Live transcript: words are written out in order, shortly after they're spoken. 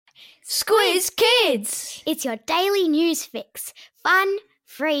Squiz Kids! It's your daily news fix. Fun,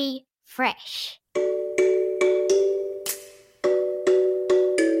 free, fresh.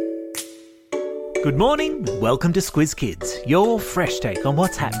 Good morning, welcome to Squiz Kids, your fresh take on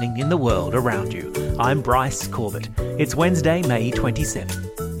what's happening in the world around you. I'm Bryce Corbett. It's Wednesday, May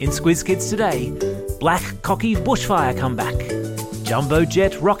 27. In Squiz Kids today, Black Cocky bushfire comeback, Jumbo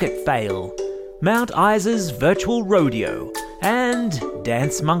Jet rocket fail, Mount Isa's virtual rodeo, and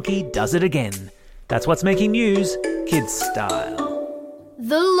Dance Monkey does it again. That's what's making news, kids style.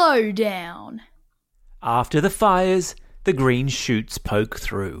 The lowdown. After the fires, the green shoots poke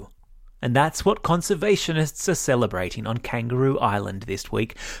through. And that's what conservationists are celebrating on Kangaroo Island this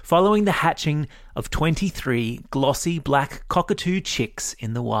week, following the hatching of 23 glossy black cockatoo chicks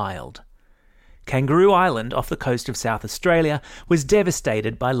in the wild. Kangaroo Island, off the coast of South Australia, was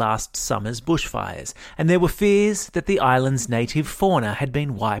devastated by last summer's bushfires, and there were fears that the island's native fauna had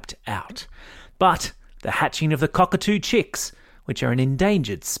been wiped out. But the hatching of the cockatoo chicks, which are an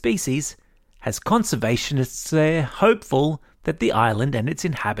endangered species, has conservationists there hopeful that the island and its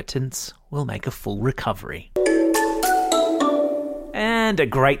inhabitants will make a full recovery. And a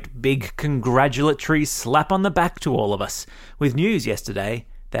great big congratulatory slap on the back to all of us, with news yesterday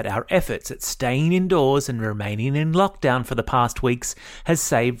that our efforts at staying indoors and remaining in lockdown for the past weeks has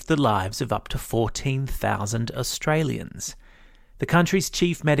saved the lives of up to 14,000 Australians. The country's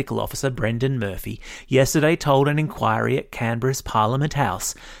Chief Medical Officer, Brendan Murphy, yesterday told an inquiry at Canberra's Parliament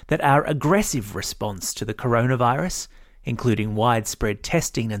House that our aggressive response to the coronavirus, including widespread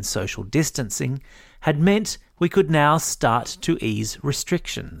testing and social distancing, had meant we could now start to ease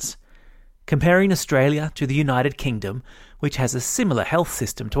restrictions. Comparing Australia to the United Kingdom, which has a similar health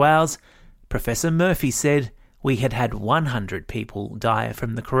system to ours, Professor Murphy said we had had 100 people die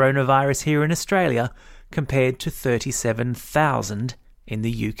from the coronavirus here in Australia compared to 37,000 in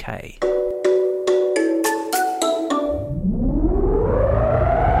the UK.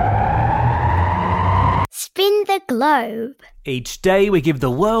 Spin the globe. Each day we give the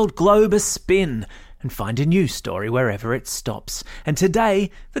world globe a spin and find a new story wherever it stops. And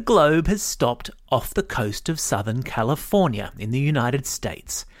today, the globe has stopped off the coast of Southern California in the United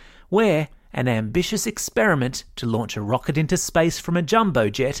States, where an ambitious experiment to launch a rocket into space from a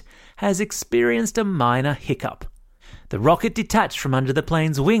jumbo jet has experienced a minor hiccup. The rocket detached from under the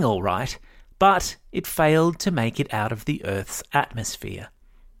plane's wing all right, but it failed to make it out of the Earth's atmosphere.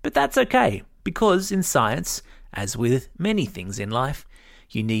 But that's okay, because in science, as with many things in life,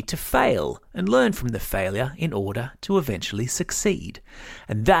 you need to fail and learn from the failure in order to eventually succeed.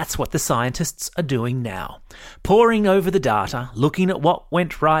 And that's what the scientists are doing now. Poring over the data, looking at what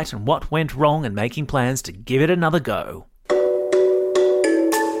went right and what went wrong and making plans to give it another go.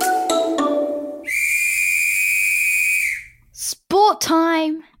 Sport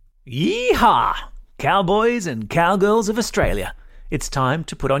time. Yeehaw! Cowboys and cowgirls of Australia. It's time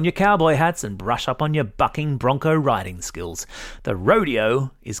to put on your cowboy hats and brush up on your bucking bronco riding skills. The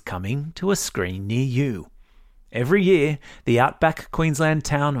rodeo is coming to a screen near you. Every year, the outback Queensland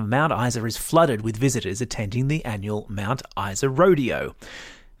town of Mount Isa is flooded with visitors attending the annual Mount Isa Rodeo.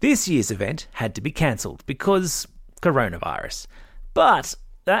 This year's event had to be cancelled because coronavirus. But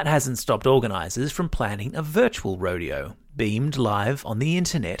that hasn't stopped organisers from planning a virtual rodeo, beamed live on the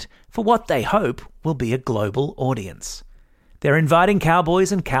internet for what they hope will be a global audience. They're inviting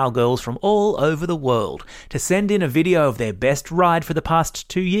cowboys and cowgirls from all over the world to send in a video of their best ride for the past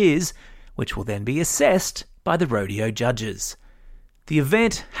 2 years, which will then be assessed by the rodeo judges. The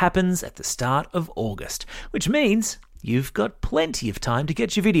event happens at the start of August, which means you've got plenty of time to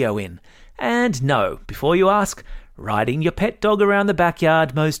get your video in. And no, before you ask, riding your pet dog around the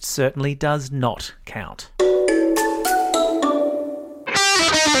backyard most certainly does not count.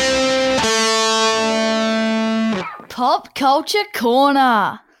 Pop Culture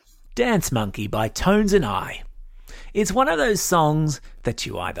Corner. Dance Monkey by Tones and I. It's one of those songs that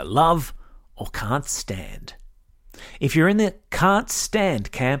you either love or can't stand. If you're in the can't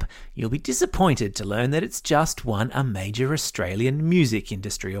stand camp, you'll be disappointed to learn that it's just won a major Australian music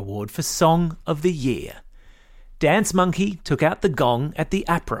industry award for Song of the Year. Dance Monkey took out the gong at the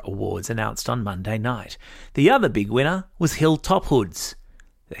APRA Awards announced on Monday night. The other big winner was Hilltop Hoods.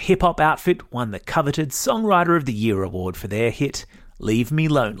 The hip-hop outfit won the coveted Songwriter of the Year award for their hit, Leave Me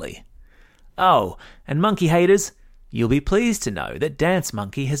Lonely. Oh, and monkey haters, you'll be pleased to know that Dance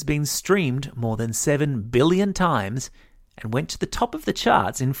Monkey has been streamed more than 7 billion times and went to the top of the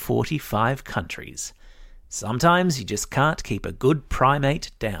charts in 45 countries. Sometimes you just can't keep a good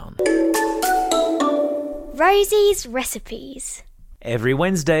primate down. Rosie's Recipes. Every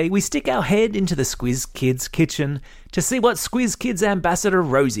Wednesday, we stick our head into the Squiz Kids kitchen to see what Squiz Kids ambassador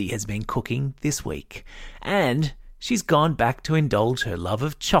Rosie has been cooking this week. And she's gone back to indulge her love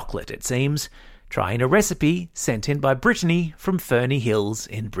of chocolate, it seems, trying a recipe sent in by Brittany from Ferny Hills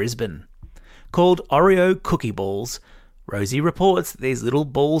in Brisbane. Called Oreo cookie balls, Rosie reports that these little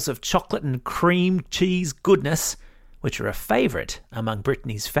balls of chocolate and cream cheese goodness, which are a favourite among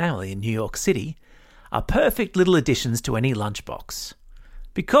Brittany's family in New York City, are perfect little additions to any lunchbox.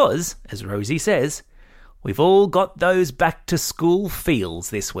 Because, as Rosie says, we've all got those back-to-school feels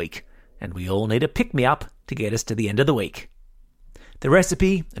this week, and we all need a pick-me-up to get us to the end of the week. The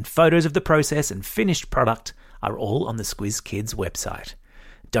recipe and photos of the process and finished product are all on the Squiz Kids website.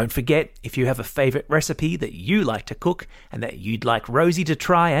 Don't forget, if you have a favourite recipe that you like to cook and that you'd like Rosie to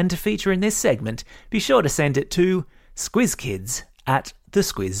try and to feature in this segment, be sure to send it to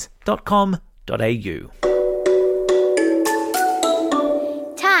squizkids@thesquiz.com.au.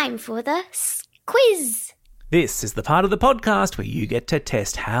 Time for the quiz. This is the part of the podcast where you get to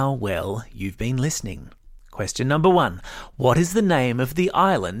test how well you've been listening. Question number 1. What is the name of the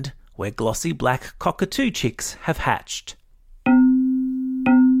island where glossy black cockatoo chicks have hatched?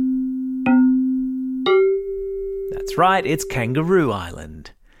 That's right, it's Kangaroo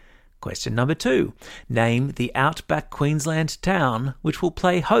Island. Question number 2. Name the outback Queensland town which will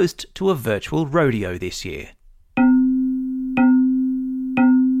play host to a virtual rodeo this year.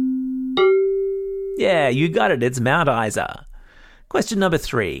 Yeah, you got it, it's Mount Isa. Question number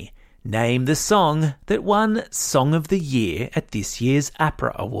 3. Name the song that won Song of the Year at this year's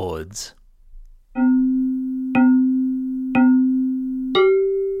APRA Awards.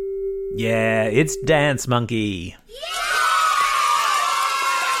 Yeah, it's Dance Monkey.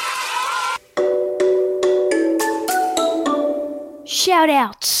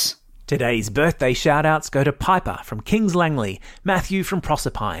 Shout-outs. Today's birthday shout-outs go to Piper from Kings Langley, Matthew from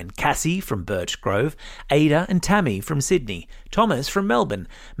Proserpine, Cassie from Birch Grove, Ada and Tammy from Sydney, Thomas from Melbourne,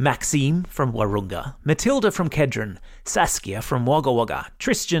 Maxime from Warunga, Matilda from Kedron, Saskia from Wagga Wagga,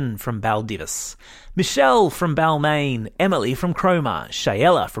 Tristan from Baldivis, Michelle from Balmain, Emily from Cromer,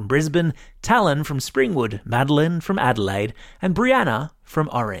 Shayella from Brisbane, Talon from Springwood, Madeline from Adelaide, and Brianna from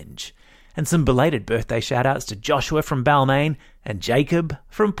Orange. And some belated birthday shout-outs to Joshua from Balmain and Jacob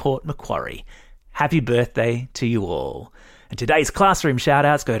from Port Macquarie. Happy birthday to you all. And today's classroom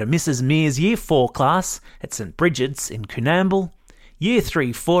shout-outs go to Mrs. Mears' Year 4 class at St Bridget's in Coonamble, Year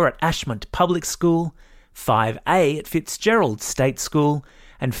 3-4 at Ashmont Public School, 5A at Fitzgerald State School,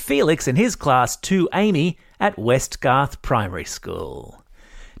 and Felix and his class 2 Amy at Westgarth Primary School.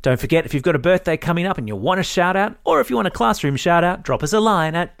 Don't forget, if you've got a birthday coming up and you want a shout-out, or if you want a classroom shout-out, drop us a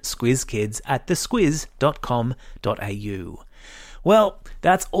line at squizkids@thesquiz.com.au. Well,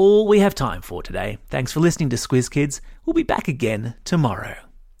 that's all we have time for today. Thanks for listening to Squiz Kids. We'll be back again tomorrow.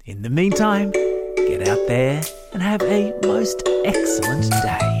 In the meantime, get out there and have a most excellent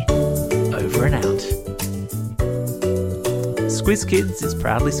day. Over and out. Squiz Kids is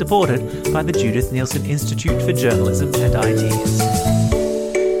proudly supported by the Judith Neilson Institute for Journalism and Ideas.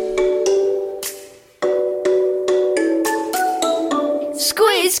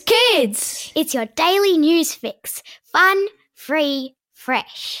 Squiz Kids! It's your daily news fix. Fun, free,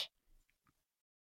 fresh.